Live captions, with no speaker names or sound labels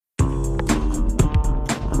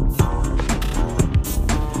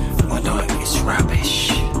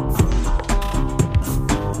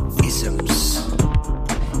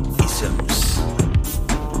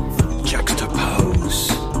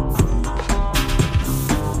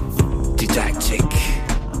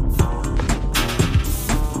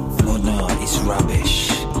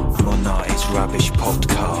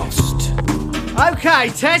Okay,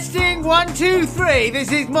 testing 1, 2, 3.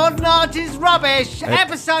 This is Modern Art is Rubbish,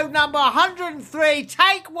 episode number 103,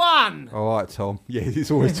 take 1. All right, Tom. Yeah, it's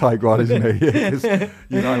always take one, isn't it? Yeah, 'cause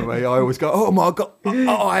you know me, I always go, oh my God,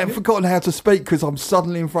 I have forgotten how to speak because I'm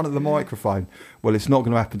suddenly in front of the microphone. Well, it's not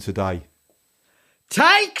going to happen today.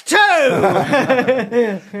 Take 2.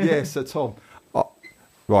 Yeah, so Tom,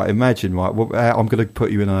 right, imagine, right, I'm going to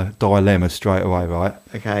put you in a dilemma straight away, right?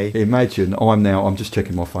 Okay. Imagine I'm just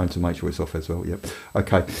checking my phone to make sure it's off as well, yep.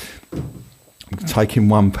 Okay, I'm taking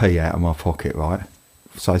 1p out of my pocket, right?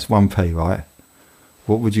 So it's 1p, right?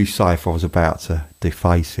 What would you say if I was about to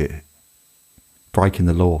deface it? Breaking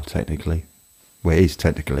the law, technically. Well, it is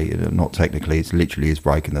technically, not technically, it's literally is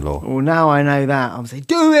breaking the law. Well, now I know that. I'm saying,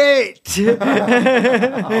 do it!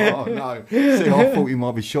 Oh, no. See, I thought you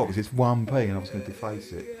might be shocked because it's 1p and I was going to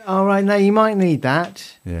deface it. All right, no, you might need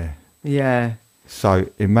that. Yeah. Yeah. So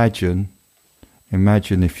imagine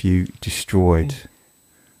if you destroyed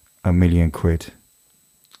 £1 million.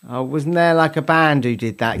 Oh, wasn't there like a band who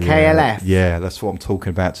did that? KLF? Yeah, that's what I'm talking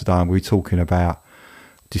about today. And we're talking about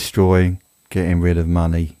destroying, getting rid of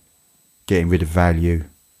money, getting rid of value.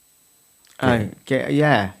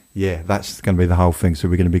 Yeah. Yeah, that's going to be the whole thing. So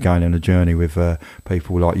we're going to be going on a journey with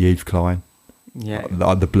people like Yves Klein. Yeah.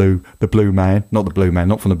 The blue man, not the blue man,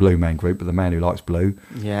 not from the Blue Man Group, but the man who likes blue.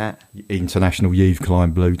 Yeah. International Yves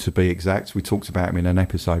Klein Blue, to be exact. We talked about him in an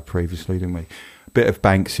episode previously, didn't we? A bit of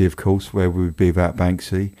Banksy, of course, where we would be about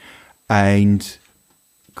Banksy. And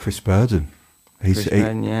Chris Burden.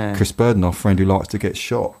 Chris Burden, our friend who likes to get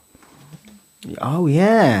shot. Oh,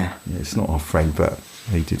 yeah. Yeah, it's not our friend, but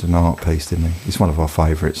he did an art piece, didn't he? He's one of our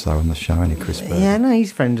favourites, though, on the show, isn't he, Chris Burden? Yeah, no,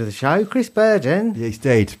 he's a friend of the show. Chris Burden. Yeah, he's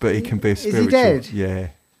dead, but he can be a spiritual. Is he dead?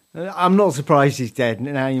 Yeah. I'm not surprised he's dead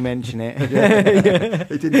now you mention it. Yeah.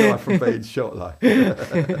 He didn't die from being shot, though.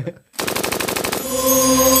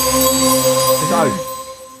 So,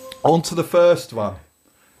 on to the first one.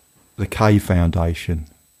 The K Foundation.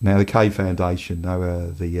 Now, the K Foundation,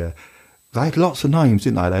 they had lots of names,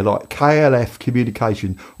 didn't they? They're like KLF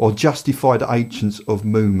Communication or Justified Agents of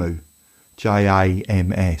Moo,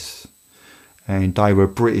 JAMS. And they were a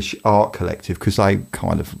British art collective because they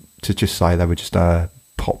to just say they were just a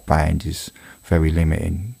pop band is very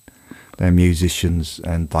limiting. They're musicians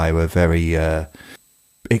and they were very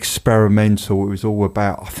experimental. It was all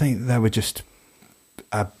about, I think they were just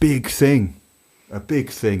a big thing. I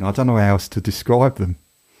don't know how else to describe them.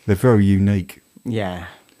 They're very unique. Yeah.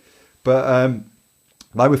 But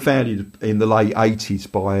they were founded in the late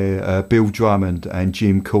 80s by Bill Drummond and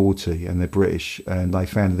Jim Corti, and they're British, and they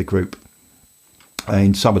founded the group.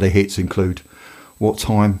 And some of their hits include What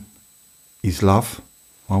Time Is Love?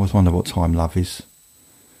 I always wonder what time love is.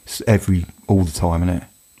 It's all the time, isn't it?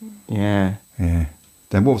 Yeah. Yeah.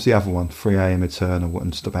 Then what was the other one? 3am Eternal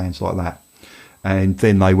and stuff, bands like that. And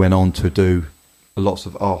then they went on to do lots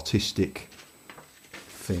of artistic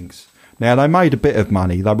things. Now, they made a bit of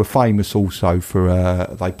money. They were famous also for,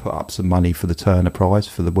 they put up some money for the Turner Prize,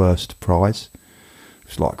 for the worst prize. It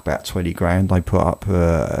was like about 20 grand. They put up,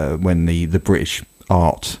 when the British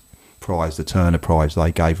Art Prize, the Turner Prize,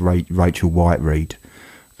 they gave Rachel Whiteread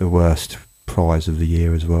the worst prize of the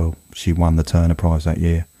year as well. She won the Turner Prize that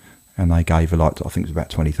year. And they gave her, I think it was about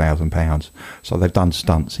 £20,000. So they've done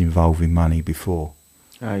stunts involving money before.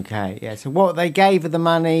 Okay, yeah. So what, they gave her the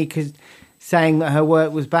money because saying that her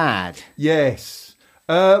work was bad? Yes.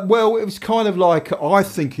 Well, it was kind of like, my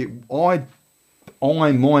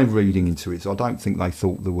reading into it, so I don't think they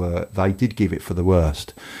thought they did give it for the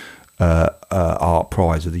worst art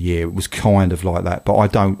prize of the year. It was kind of like that, but I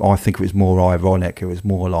think it was more ironic. It was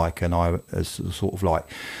more like sort of like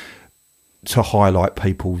to highlight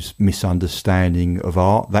people's misunderstanding of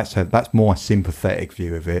art. That's my sympathetic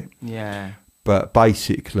view of it. Yeah. But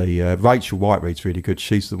basically, Rachel Whiteread's really good.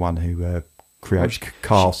 She's the one who creates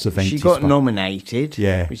casts of empty She got space. nominated,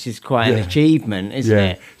 yeah, which is quite an achievement, isn't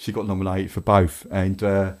it? She got nominated for both,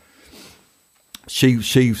 and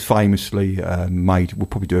she famously made. We'll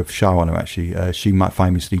probably do a show on her actually. She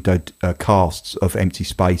famously did casts of empty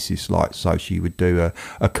spaces, so she would do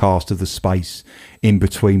a cast of the space in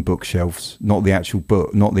between bookshelves, not the actual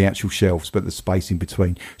book, not the actual shelves, but the space in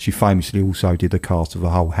between. She famously also did a cast of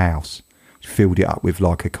a whole house. She filled it up with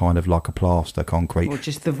like a plaster concrete. Or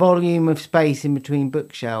just the volume of space in between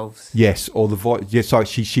bookshelves. Yes, or so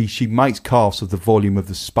she makes casts of the volume of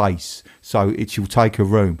the space. So she'll take a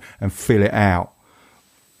room and fill it out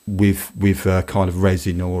with kind of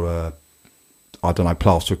resin or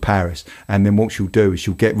plaster of Paris. And then what she'll do is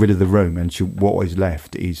she'll get rid of the room, and what is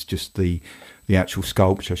left is just the actual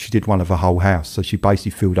sculpture. She did one of a whole house, so she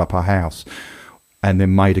basically filled up her house and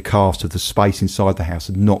then made a cast of the space inside the house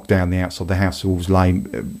and knocked down the outside. The house all was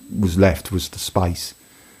left was the space.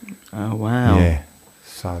 Oh, wow. Yeah.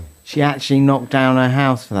 So she actually knocked down her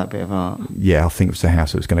house for that bit of art. Yeah, I think it was the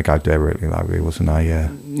house that was going to go directly though. It wasn't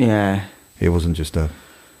yeah. It wasn't just a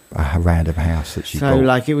random house that she So, bought.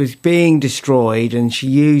 like, it was being destroyed, and she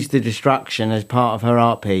used the destruction as part of her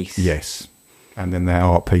art piece. Yes. And then that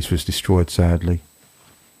art piece was destroyed, sadly.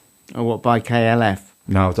 Oh, what, by KLF?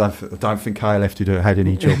 No, I don't think KLF had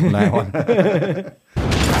any job on that one.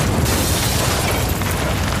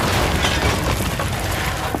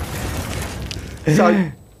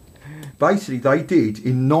 So, basically, they did,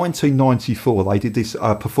 in 1994, they did this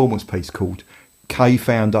performance piece called K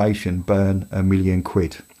Foundation Burn £1 Million.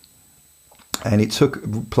 And it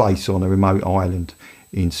took place on a remote island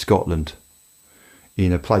in Scotland,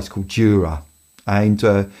 in a place called Jura. And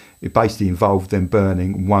it basically involved them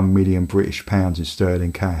burning £1 million British pounds in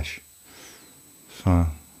sterling cash. So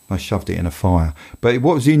they shoved it in a fire. But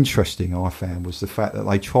what was interesting, I found, was the fact that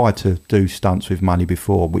they tried to do stunts with money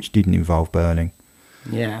before, which didn't involve burning.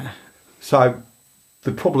 Yeah. So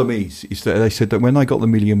the problem is that they said that when they got the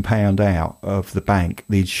 £1 million out of the bank,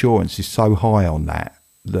 the insurance is so high on that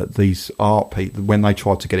these art people, when they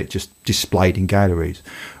tried to get it just displayed in galleries,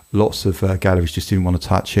 lots of galleries just didn't want to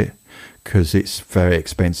touch it because it's very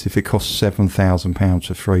expensive. It costs £7,000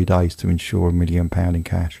 for 3 days to insure £1 million in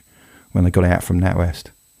cash when they got it out from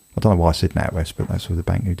NatWest. I don't know why I said NatWest, but that's the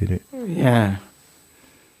bank who did it. Yeah.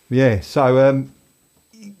 Yeah, so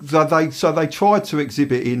they tried to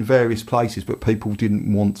exhibit in various places, but people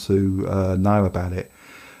didn't want to know about it.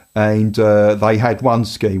 And they had one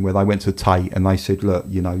scheme where they went to Tate and they said, look,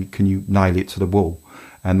 can you nail it to the wall?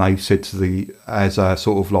 And they said as a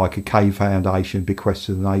sort of like a K Foundation bequest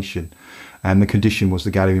to the nation. And the condition was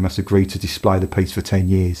the gallery must agree to display the piece for 10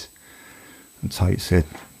 years. And Tate said,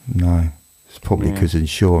 no. It's probably because of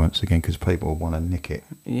insurance, again, because people want to nick it.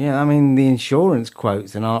 Yeah, I mean, the insurance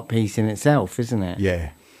quote's an art piece in itself, isn't it? Yeah.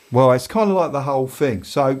 Well, it's kind of like the whole thing.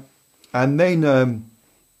 So, and then,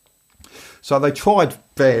 so they tried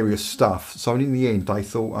various stuff. So in the end, they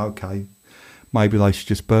thought, okay, maybe they should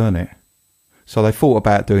just burn it. So they thought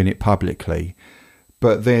about doing it publicly,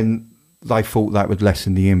 but then they thought that would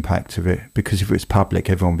lessen the impact of it, because if it's public,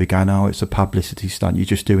 everyone would be going, oh, it's a publicity stunt. You're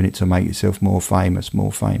just doing it to make yourself more famous.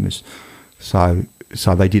 So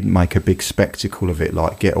they didn't make a big spectacle of it,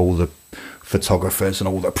 like get all the photographers and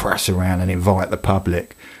all the press around and invite the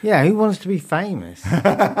public. Yeah, who wants to be famous? Not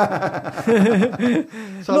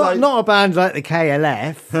a band like the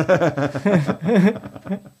KLF.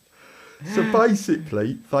 So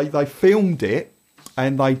basically, they filmed it,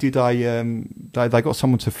 and they did they got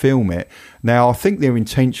someone to film it. Now, I think their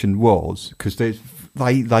intention was, because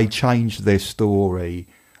they changed their story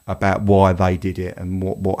about why they did it and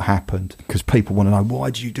what happened, because people want to know, why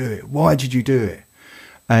did you do it? Why did you do it?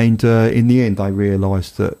 And in the end, they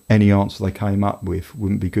realised that any answer they came up with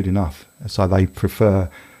wouldn't be good enough. So they prefer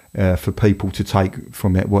for people to take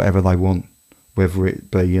from it whatever they want, whether it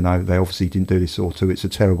be, they obviously didn't do this or it's a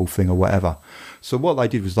terrible thing or whatever. So what they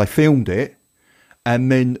did was they filmed it,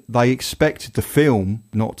 and then they expected the film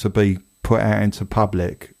not to be put out into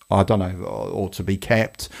public, I don't know, or to be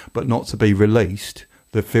kept, but not to be released,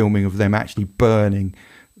 the filming of them actually burning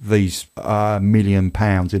these £1 million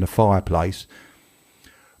in a fireplace.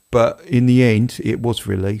 But in the end, it was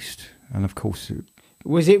released, and of course,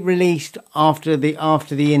 was it released after the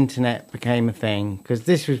internet became a thing? Because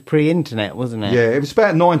this was pre-internet, wasn't it? Yeah, it was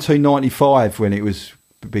about 1995 when it was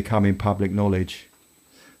becoming public knowledge.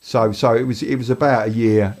 So it was about a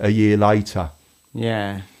year later.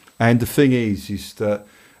 Yeah. And the thing is that,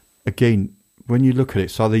 again, when you look at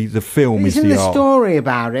it, so the film is the art. Isn't the story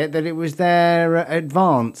about it that it was their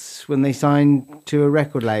advance when they signed to a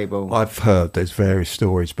record label? I've heard there's various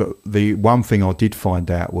stories, but the one thing I did find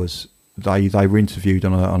out was they were interviewed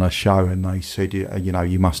on a show, and they said,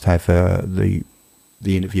 you must have the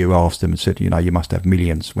interviewer asked them and said, you must have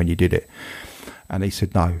millions when you did it, and he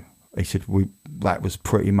said no. He said that was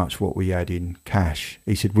pretty much what we had in cash.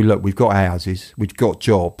 He said, we've got houses, we've got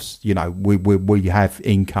jobs, we have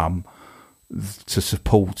income to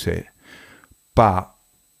support it, but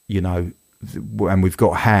and we've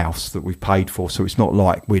got a house that we've paid for, so it's not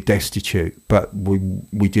like we're destitute, but we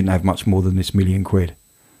didn't have much more than this £1 million.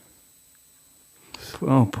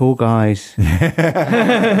 Oh, poor guys. House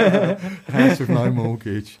with no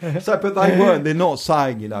mortgage. So, but they're not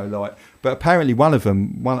saying, but apparently one of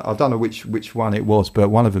them, I don't know which one it was, but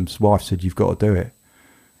one of them's wife said, you've got to do it.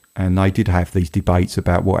 And they did have these debates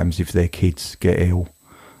about what happens if their kids get ill,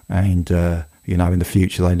 and, in the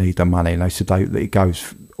future they need the money. And they said it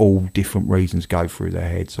goes, all different reasons go through their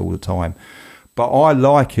heads all the time. But I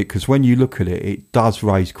like it because when you look at it, it does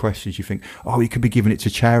raise questions. You think, oh, you could be giving it to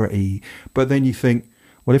charity. But then you think,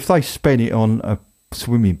 well, if they spend it on a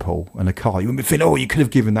swimming pool and a car, you wouldn't think, oh, you could have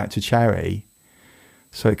given that to charity.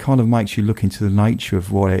 So it kind of makes you look into the nature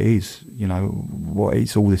of what it is. You know, what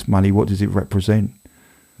is all this money? What does it represent?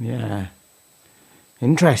 Yeah.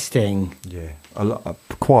 Interesting. Yeah.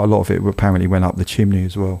 Quite a lot of it apparently went up the chimney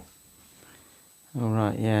as well. All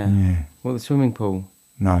right, yeah. Yeah. What, the swimming pool?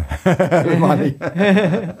 No. Money.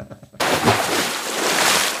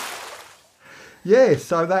 Yeah,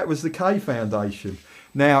 so that was the K Foundation.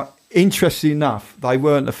 Now, interesting enough, they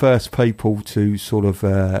weren't the first people to sort of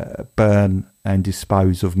burn and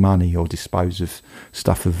dispose of money or dispose of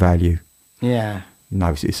stuff of value. Yeah.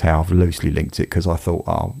 Notice it's how I've loosely linked it because I thought,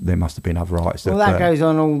 oh, there must have been other artists. Well, that goes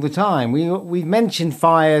on all the time. We've mentioned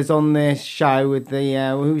fires on this show with the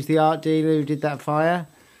who's the art dealer who did that fire?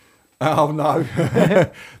 Oh no,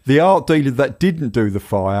 the art dealer that didn't do the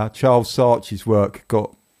fire, Charles Saatchi's work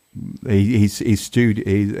got his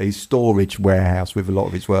storage warehouse with a lot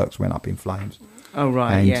of his works went up in flames. Oh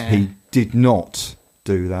right, and yeah. he did not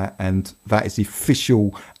do that, and that is the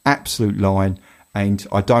official, absolute line. And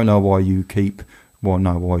I don't know why you keep. Well,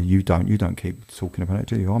 no, why you don't? You don't keep talking about it,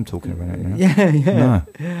 do you? I'm talking about it now. Yeah.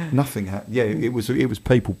 No, nothing happened. Yeah, it was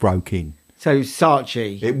people broke in. So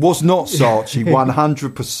Saatchi. It was not Saatchi,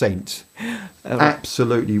 100%.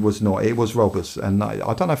 Absolutely was not. It was robbers, and I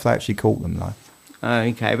don't know if they actually caught them though.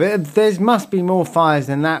 Okay, but there must be more fires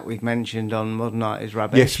than that we've mentioned on Modern Art is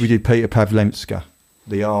Rubbish. Yes, we did. Peter Pavlenska,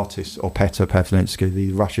 the artist, or Petr Pavlenska,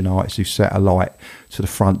 the Russian artist who set alight to the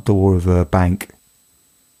front door of a bank.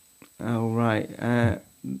 Oh, right.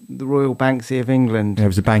 The Royal Banksy of England. There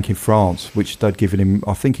was a bank in France, which they'd given him,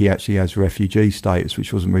 I think he actually has refugee status,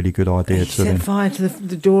 which wasn't really a good idea to set them. fire to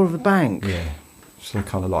the door of the bank? Yeah. So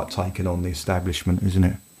kind of like taking on the establishment, isn't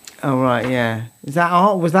it? Oh, right, yeah. Is that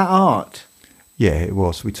art? Was that art? Yeah, it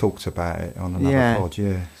was. We talked about it on another pod,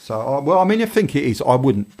 yeah. So, well, I mean, I think it is. I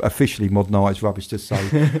wouldn't officially Modern Art is Rubbish to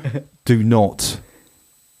say, do not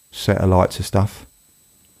set alight to stuff.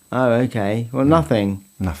 Oh, okay. Well, nothing.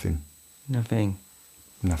 Nothing. Nothing.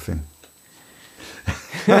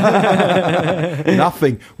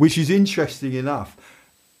 Nothing, which is interesting enough.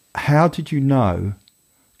 How did you know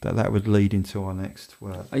that would lead into our next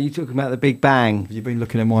work? Are you talking about the Big Bang? Have you been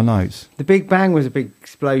looking at my notes? The Big Bang was a big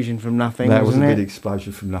explosion from nothing, That was a wasn't big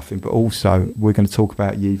explosion from nothing. But also, we're going to talk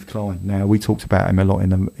about Yves Klein. Now, we talked about him a lot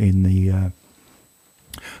in the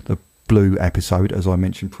Blue episode, as I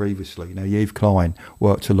mentioned previously. Now, Yves Klein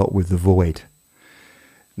worked a lot with The Void.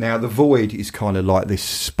 Now, The Void is kind of like this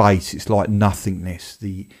space. It's like nothingness,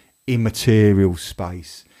 the immaterial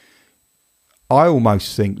space. I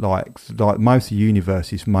almost think like most of the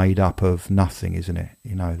universe is made up of nothing, isn't it?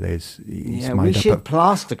 You know, we should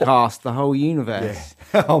plaster cast the whole universe.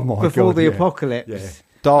 Yeah. Oh my god! Before the apocalypse. Yeah.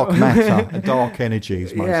 Dark matter and dark energy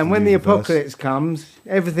is most and when the apocalypse comes,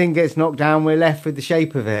 everything gets knocked down. We're left with the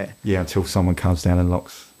shape of it. Yeah, until someone comes down and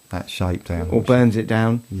locks that shape down, or burns it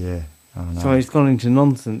down. Yeah. I know. So it's gone into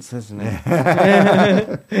nonsense, hasn't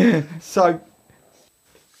it? So,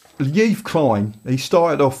 Yves Klein, he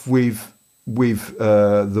started off with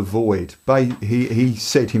The Void. He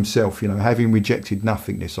said himself, you know, having rejected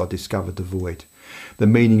nothingness, I discovered the void. The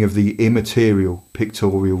meaning of the immaterial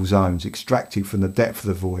pictorial zones extracted from the depth of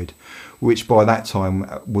the void, which by that time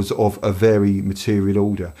was of a very material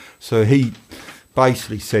order. So he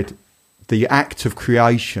basically said the act of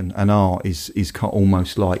creation and art is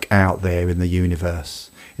almost like out there in the universe,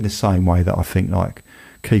 in the same way that I think like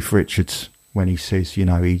Keith Richards, when he says, you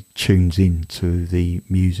know, he tunes into the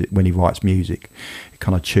music, when he writes music, it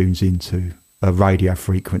kind of tunes into a radio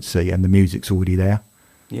frequency and the music's already there.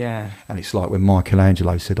 Yeah. And it's like when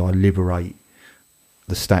Michelangelo said, I liberate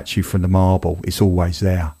the statue from the marble, it's always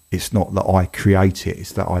there. It's not that I create it,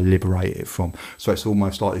 it's that I liberate it from. So it's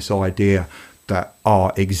almost like this idea that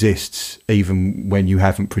art exists even when you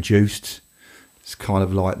haven't produced. It's kind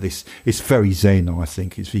of like this. It's very Zen, I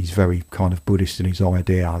think. He's very kind of Buddhist in his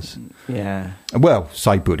ideas. Yeah. Well,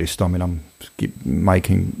 say Buddhist. I mean, I'm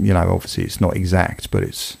making, you know, obviously it's not exact, but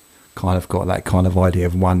it's kind of got that kind of idea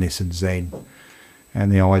of oneness and Zen. And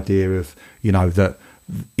the idea of, you know, that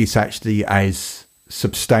it's actually as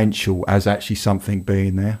substantial as actually something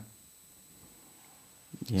being there.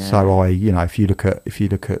 Yeah. So if you look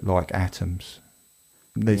at like atoms,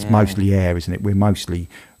 it's mostly air, isn't it? We're mostly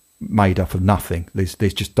made up of nothing. There's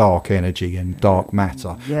just dark energy and dark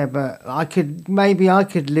matter. Yeah, but I could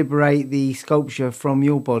liberate the sculpture from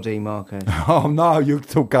your body, Marcus. Oh no, you're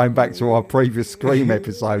still going back to our previous Scream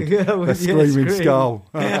episode. The Screaming Skull.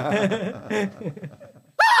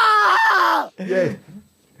 Yeah.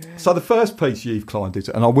 So the first piece Yves Klein did,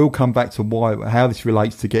 and I will come back to how this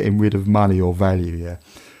relates to getting rid of money or value.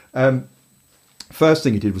 Yeah. First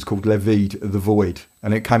thing he did was called Le Vide, the Void,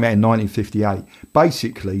 and it came out in 1958.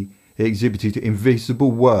 Basically, it exhibited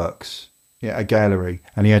invisible works at a gallery,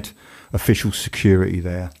 and he had official security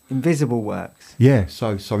there. Invisible works. Yeah,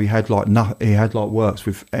 so he had like works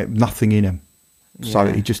with nothing in them. So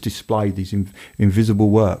he just displayed these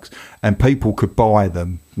invisible works, and people could buy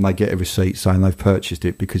them, and they get a receipt saying they've purchased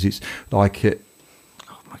it because it's like it.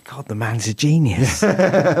 Oh my God, the man's a genius.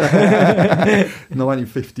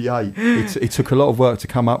 1958. It took a lot of work to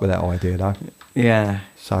come up with that idea, though. Yeah.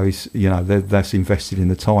 So he's, that's invested in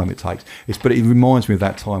the time it takes. But it reminds me of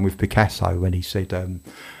that time with Picasso when he said,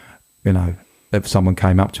 if someone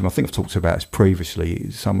came up to him, I think I've talked about this previously,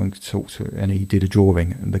 someone talked to, and he did a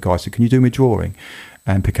drawing, and the guy said, "Can you do me a drawing?"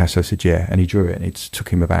 And Picasso said, "Yeah," and he drew it, and it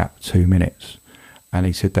took him about 2 minutes, and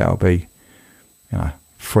he said that'll be,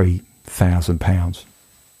 £3,000,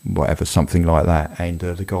 whatever, something like that. And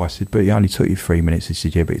the guy said, "But it only took you 3 minutes." He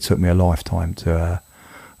said, "Yeah, but it took me a lifetime to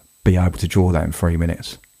be able to draw that in 3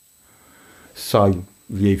 minutes." So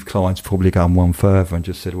Yves Klein's probably gone one further and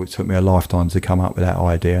just said, "Well, it took me a lifetime to come up with that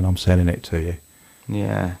idea, and I'm selling it to you."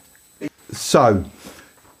 Yeah. So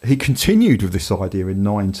he continued with this idea from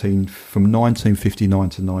 1959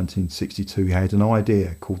 to 1962. He had an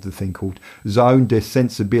idea called zone de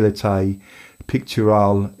sensibilité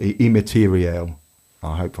picturale et immatérielle.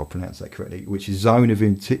 I hope I pronounced that correctly, which is zone of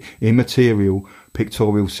immaterial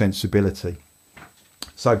pictorial sensibility.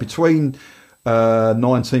 So between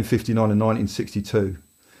 1959 and 1962,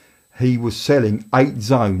 he was selling 8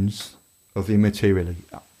 zones of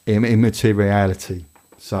immateriality.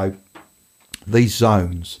 So these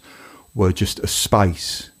zones were just a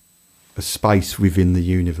space within the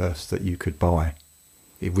universe that you could buy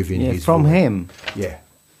within his from world. him. Yeah,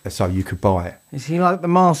 so you could buy it. Is he like the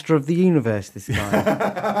master of the universe, this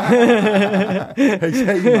guy? He's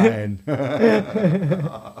He-Man.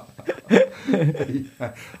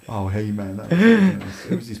 Oh, He-Man.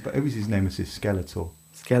 Who was his nemesis? Skeletor.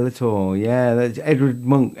 Skeletor, yeah. That's Edvard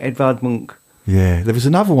Munch. Yeah, there was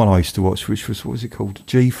another one I used to watch, which was, what was it called?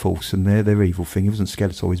 G-Force, and their evil thing. It wasn't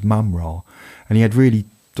Skeletor, his Mum-Ra. And he had really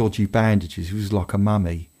dodgy bandages. He was like a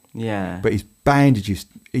mummy. Yeah. But his bandages,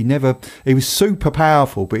 he was super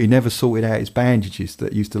powerful, but he never sorted out his bandages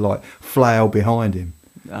that used to like flail behind him.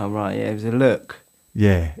 Oh, right, yeah, it was a look.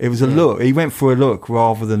 Yeah, it was a look. He went for a look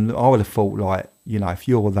rather than, I would have thought, like, if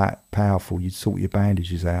you're that powerful, you'd sort your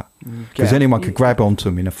bandages out. Because anyone could grab onto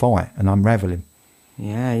him in a fight and unravel him.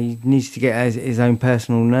 Yeah, he needs to get his own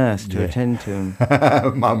personal nurse to attend to him.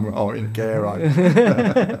 Mum-Ra in care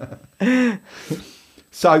home.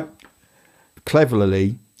 So,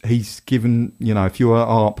 cleverly, he's given, if you're an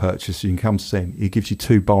art purchaser, you can come to see him. He gives you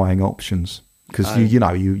 2 buying options. Because you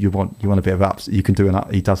want a bit of ups. You can do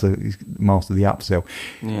he's master the upsell.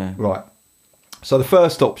 Yeah. Right. So the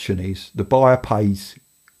first option is the buyer pays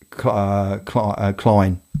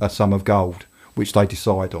Klein a sum of gold, which they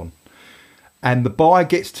decide on, and the buyer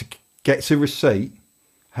gets a receipt.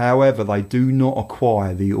 However, they do not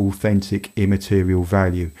acquire the authentic immaterial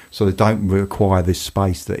value, so they don't acquire this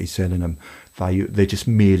space that he's selling them. They're just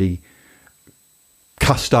merely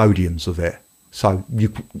custodians of it. So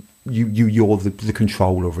you're the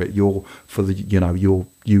controller of it. You're for the you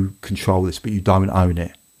control this, but you don't own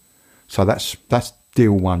it. So that's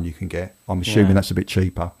deal one you can get. I'm assuming that's a bit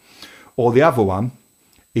cheaper. Or the other one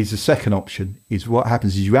is the second option. Is what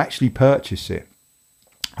happens is you actually purchase it,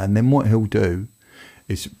 and then what he'll do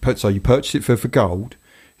is you purchase it for gold.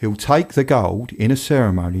 He'll take the gold in a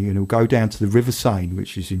ceremony, and he'll go down to the River Seine,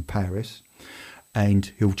 which is in Paris, and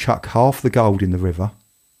he'll chuck half the gold in the river.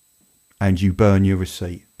 And you burn your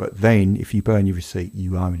receipt. But then, if you burn your receipt,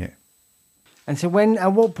 you own it. And so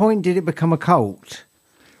at what point did it become a cult?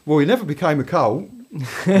 Well, it never became a cult.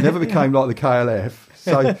 It never became like the KLF.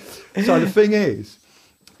 So the thing is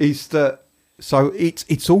that, so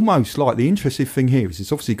it's almost like, the interesting thing here is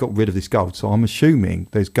it's obviously got rid of this gold. So I'm assuming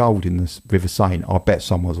there's gold in this River Seine. I bet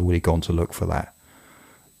someone's already gone to look for that.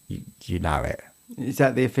 You know it. Is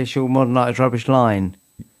that the official Modern Art is Rubbish line?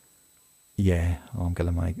 Yeah, I'm going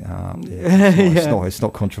to make that up. Yeah. It's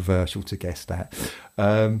not controversial to guess that.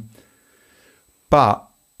 But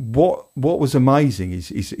what was amazing is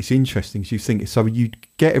it's interesting. You think, so you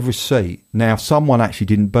get a receipt. Now, someone actually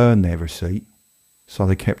didn't burn their receipt, so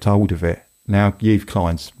they kept hold of it. Now, Yves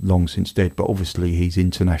Klein's long since dead, but obviously he's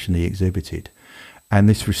internationally exhibited. And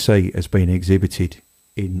this receipt has been exhibited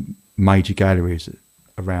in major galleries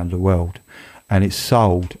around the world. And it's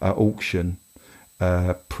sold at auction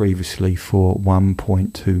previously for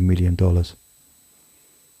 $1.2 million.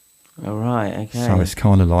 Oh, right, okay. So it's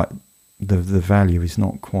kind of like the value is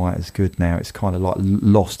not quite as good now. It's kind of like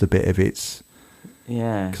lost a bit of its...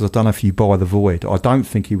 Yeah. Because I don't know if you buy the Void. I don't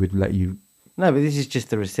think he would let you... No, but this is just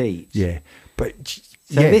the receipt. Yeah. But...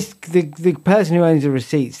 So yeah. the person who owns the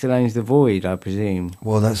receipt still owns the Void, I presume.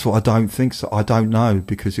 Well, that's what I don't think so. I don't know,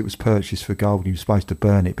 because it was purchased for gold and he was supposed to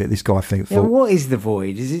burn it. But this guy Yeah, thought... what is the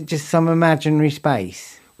Void? Is it just some imaginary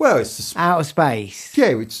space? Well, it's... Outer space?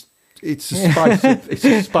 Yeah, it's a space. It's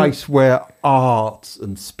a space where art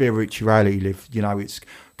and spirituality live. You know, it's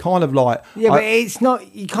kind of like But it's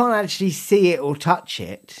not. You can't actually see it or touch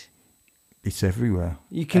it. It's everywhere.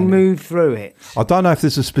 You can move through it. I don't know if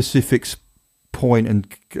there's a specific point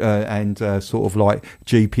and sort of like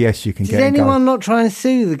GPS you can get. Did and go. anyone not try and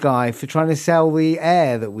sue the guy for trying to sell the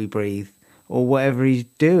air that we breathe or whatever he's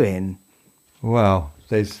doing? Well,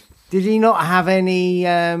 there's. Did he not have any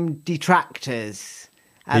detractors?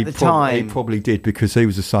 At the time, he probably did, because he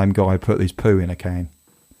was the same guy who put his poo in a can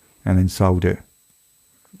and then sold it.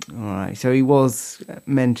 All right, so he was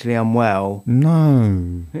mentally unwell. No,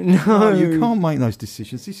 No, you can't make those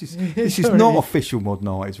decisions. This is not official Modern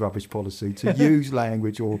Art is Rubbish policy to use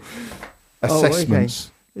language or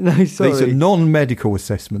assessments. Oh, okay. No, sorry. These are non-medical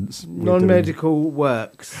assessments. Non-medical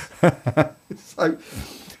works. So,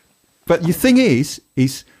 but the thing is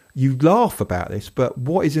you laugh about this, but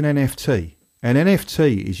what is an NFT? An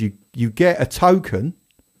NFT is you get a token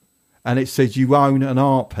and it says you own an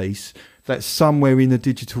art piece that's somewhere in the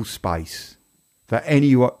digital space that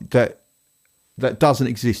doesn't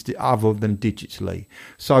exist other than digitally.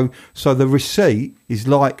 So the receipt is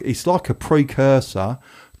like a precursor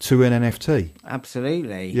to an NFT.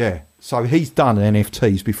 Absolutely. Yeah. So he's done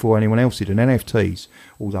NFTs before anyone else did. And NFTs,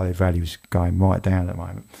 although their value's going right down at the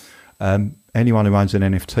moment, anyone who owns an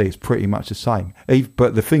NFT is pretty much the same.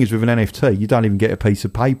 But the thing is, with an NFT, you don't even get a piece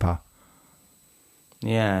of paper.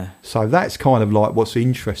 Yeah. So that's kind of like what's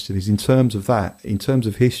interesting is in terms of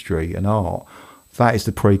history and art, that is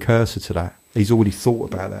the precursor to that. He's already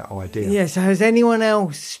thought about that idea. Yeah, so has anyone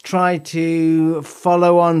else tried to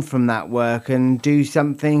follow on from that work and do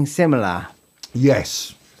something similar?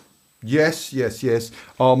 Yes.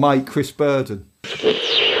 Our mate Chris Burden.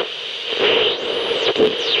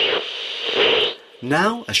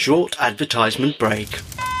 Now a short advertisement break.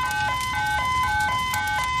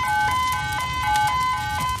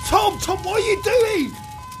 Tom, what are you doing?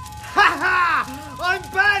 Ha ha! I'm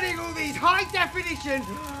burning all these high definition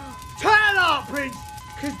turtle art prints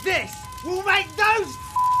because this will make those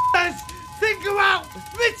f***ers think about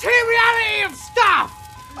materiality of stuff!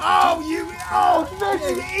 Oh, you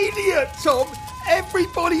idiot, Tom.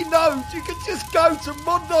 Everybody knows you can just go to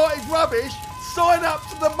Modern Art is Rubbish, sign up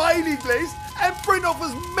to the mailing list and print off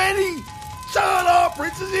as many turtle art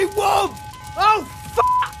prints as you want. Oh,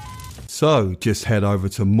 So just head over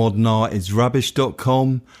to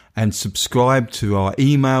modernartisrubbish.com and subscribe to our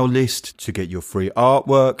email list to get your free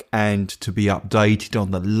artwork and to be updated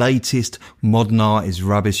on the latest Modern Art is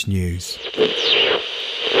Rubbish news.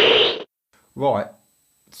 Right.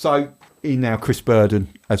 So in now Chris Burden,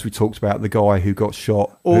 as we talked about, the guy who got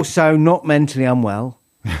shot. Also not mentally unwell.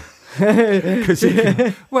 Because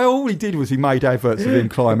all he did was he made adverts of him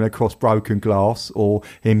climbing across broken glass or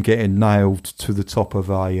him getting nailed to the top of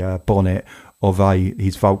a bonnet of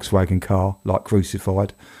his Volkswagen car, like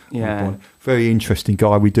crucified. Yeah. Very interesting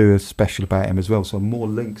guy. We do a special about him as well, so more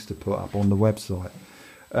links to put up on the website.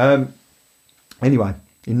 Anyway,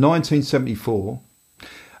 in 1974,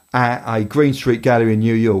 at a Green Street gallery in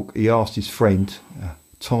New York, he asked his friend,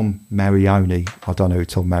 Tom Marioni, I don't know who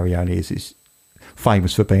Tom Marioni is, he's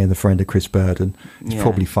famous for being the friend of Chris Burden. He's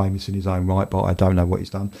probably famous in his own right, but I don't know what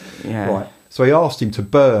he's done. Yeah. Right. So he asked him to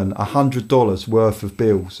burn $100 worth of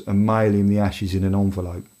bills and mail him the ashes in an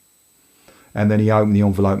envelope. And then he opened the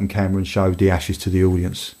envelope and camera and showed the ashes to the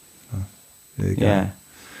audience. There you go. Yeah.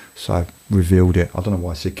 So revealed it. I don't know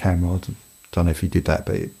why I said camera. I don't know if he did that,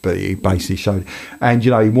 but he basically showed it. And,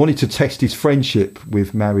 he wanted to test his friendship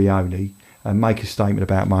with Marioni and make a statement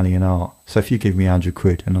about money and art. So if you give me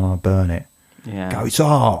 £100 and I burn it, go, it's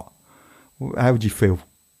art. How would you feel?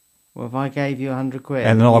 Well, if I gave you £100...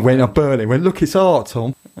 And then I went and burned it. Went, look, it's art,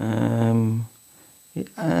 Tom. I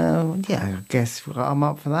guess I'm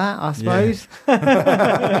up for that, I suppose.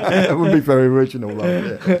 It wouldn't be very original, though,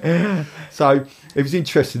 would it? So it was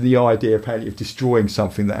interesting, the idea, apparently, of destroying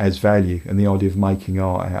something that has value and the idea of making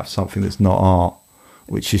art out of something that's not art,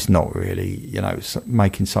 which is not really,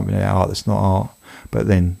 making something out of art that's not art. But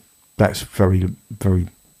then that's very, very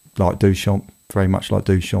like Duchamp, very much like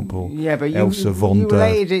Duchamp or Elsa von you der...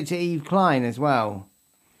 related it to Yves Klein as well.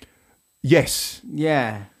 Yes.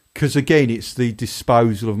 Yeah. because again, it's the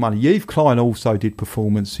disposal of money. Yves Klein also did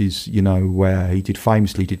performances, where he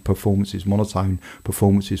famously did performances, monotone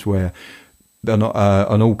performances, where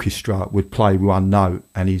an orchestra would play one note,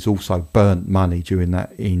 and he's also burnt money during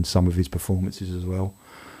that in some of his performances as well.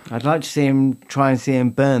 I'd like to try and see him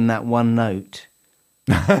burn that one note.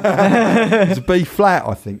 It's a B flat,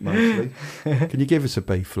 I think, mostly. Can you give us a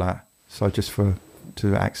B flat? So just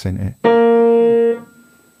to accent it.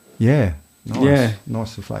 Yeah. Nice. Yeah.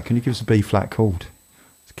 Nice and flat. Can you give us a B flat chord?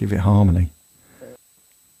 Let's give it harmony.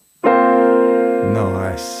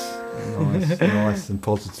 Nice. Nice and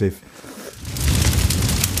positive.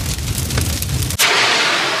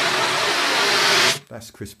 That's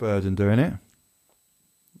Chris Burden doing it.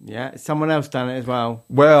 Yeah, someone else done it as well.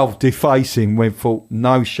 Well, defacing. We thought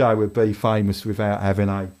no show would be famous without having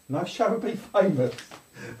a... No show would be famous?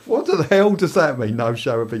 What the hell does that mean, no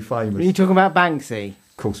show would be famous? Are you talking about Banksy?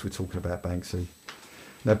 Of course we're talking about Banksy.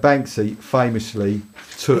 Now, Banksy famously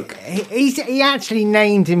took... He actually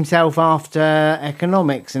named himself after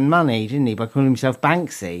economics and money, didn't he, by calling himself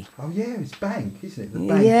Banksy? Oh, yeah, it's Bank, isn't it? The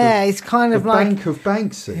bank It's kind of like... Bank of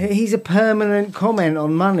Banksy. He's a permanent comment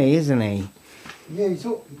on money, isn't he? Yeah,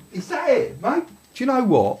 is that it, mate? Do you know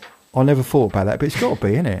what? I never thought about that, but it's got to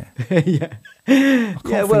be, innit? Yeah.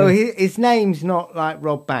 Yeah, well, his name's not like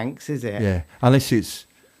Rob Banks, is it? Yeah, unless it's...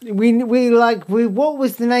 What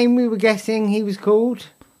was the name we were guessing he was called?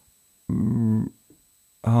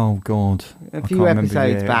 Oh, God. A few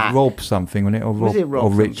episodes back. Rob something, wasn't it? Or Was it Rob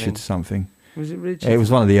or Richard something? Was it Richard? It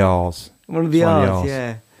was one of the R's. One of the R's,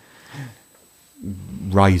 yeah.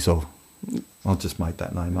 Razor. I just made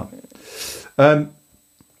that name up.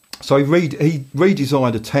 So he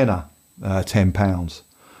redesigned a tenor, £10,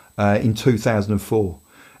 in 2004,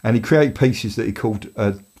 and he created pieces that he called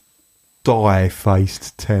a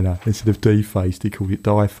die-faced tenor. Instead of defaced, he called it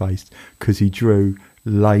die-faced because he drew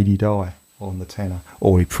Lady Di on the tenor,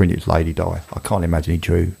 or he printed Lady Di. I can't imagine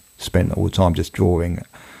he spent all the time just drawing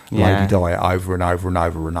Lady Di over and over and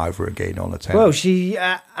over and over again on the tenor. Well, she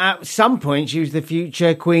at some point she was the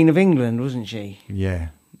future Queen of England, wasn't she? Yeah.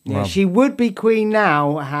 Yeah, Well, she would be queen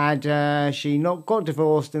now had she not got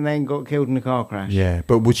divorced and then got killed in a car crash. yeah,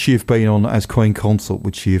 but would she have been on, as Queen Consort,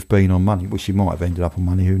 would she have been on money? Well, she might have ended up on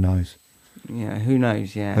money, who knows? Yeah, who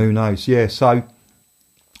knows, yeah. Who knows? Yeah, so,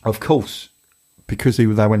 of course, because they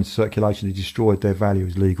went into circulation, they destroyed their value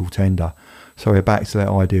as legal tender. So we're back to that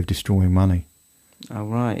idea of destroying money. Oh,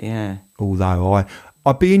 right, yeah. Although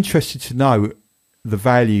I'd be interested to know the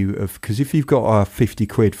value of, because if you've got 50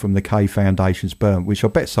 quid from the K Foundation's burnt, which I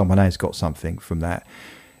bet someone has got something from that,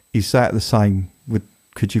 is that the same?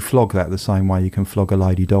 Could you flog that the same way you can flog a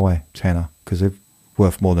Lady Di tenner? Because they're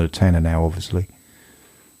worth more than a tenner now, obviously.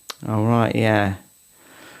 Oh, right, yeah.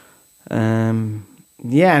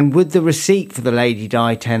 Yeah, and would the receipt for the Lady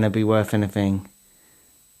Di tenner be worth anything?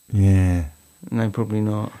 Yeah. No, probably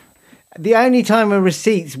not. The only time a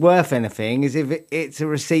receipt's worth anything is if it's a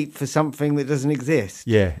receipt for something that doesn't exist.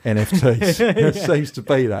 Yeah, NFTs. It seems to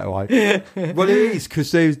be that way. Well, it is,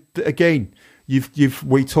 because there's, again,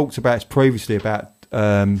 we talked about previously about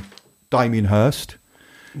Damien Hirst.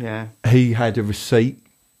 Yeah. He had a receipt.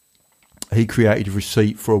 He created a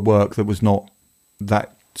receipt for a work that was not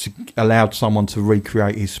that allowed someone to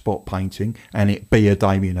recreate his spot painting and it be a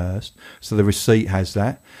Damien Hirst. So the receipt has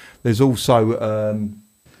that. There's also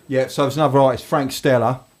so there's another artist, Frank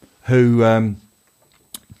Stella, who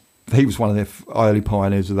he was one of the early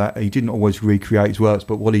pioneers of that. He didn't always recreate his works,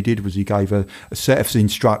 but what he did was he gave a set of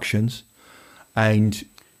instructions, and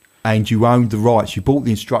you owned the rights. You bought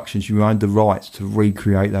the instructions, you owned the rights to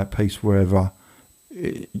recreate that piece wherever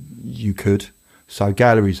you could. So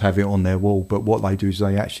galleries have it on their wall, but what they do is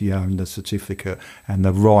they actually own the certificate and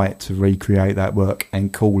the right to recreate that work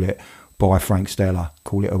and call it by Frank Stella,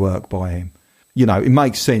 call it a work by him. You know, it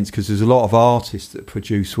makes sense because there's a lot of artists that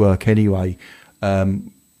produce work anyway.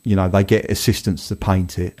 They get assistants to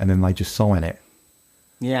paint it and then they just sign it.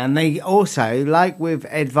 Yeah, and they also, like with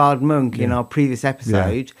Edvard Munch in our previous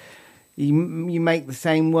episode, you make the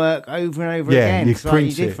same work over and over again, you slightly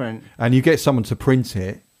print different. It, and you get someone to print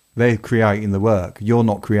it. They're creating the work. You're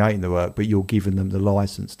not creating the work, but you're giving them the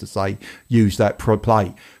license to say, use that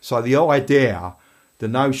plate. So the idea, the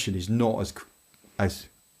notion is not as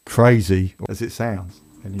crazy as it sounds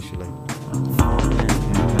initially.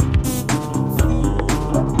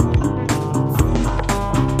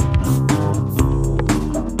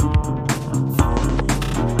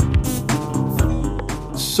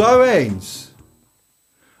 So ends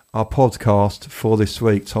our podcast for this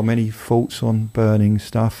week. Tom, any thoughts on burning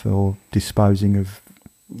stuff or disposing of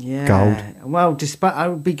gold? Well, it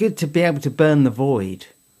would be good to be able to burn the void.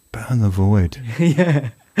 Burn the void. Yeah.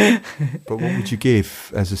 But what would you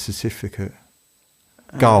give as a certificate?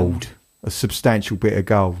 Gold. A substantial bit of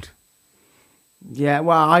gold. Yeah,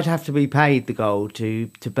 well, I'd have to be paid the gold to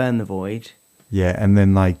burn the void. Yeah, and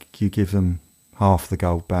then you give them half the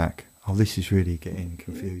gold back. Oh, this is really getting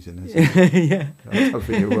confusing, isn't it? Yeah. I don't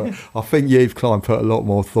think it will. I think Yves Klein put a lot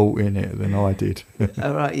more thought in it than I did.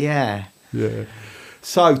 All right, yeah. Yeah.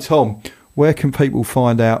 So, Tom, where can people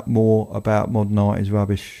find out more about Modern Art is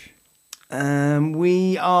Rubbish?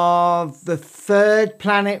 We are the third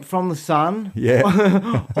planet from the sun. Yeah.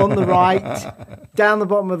 On the right, down the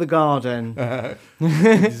bottom of the garden.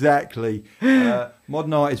 Exactly.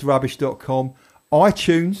 modernartisrubbish.com.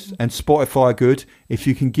 iTunes and Spotify are good. If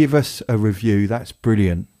you can give us a review, that's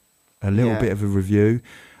brilliant. A little bit of a review.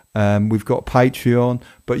 We've got Patreon,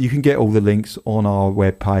 but you can get all the links on our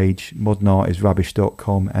webpage,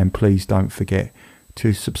 modernartisrubbish.com, and please don't forget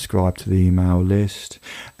to subscribe to the email list.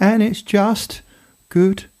 And it's just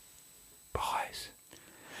good buys.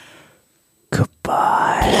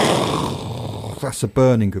 Goodbye. That's a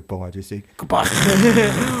burning goodbye, do you see? Goodbye.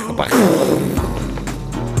 Goodbye.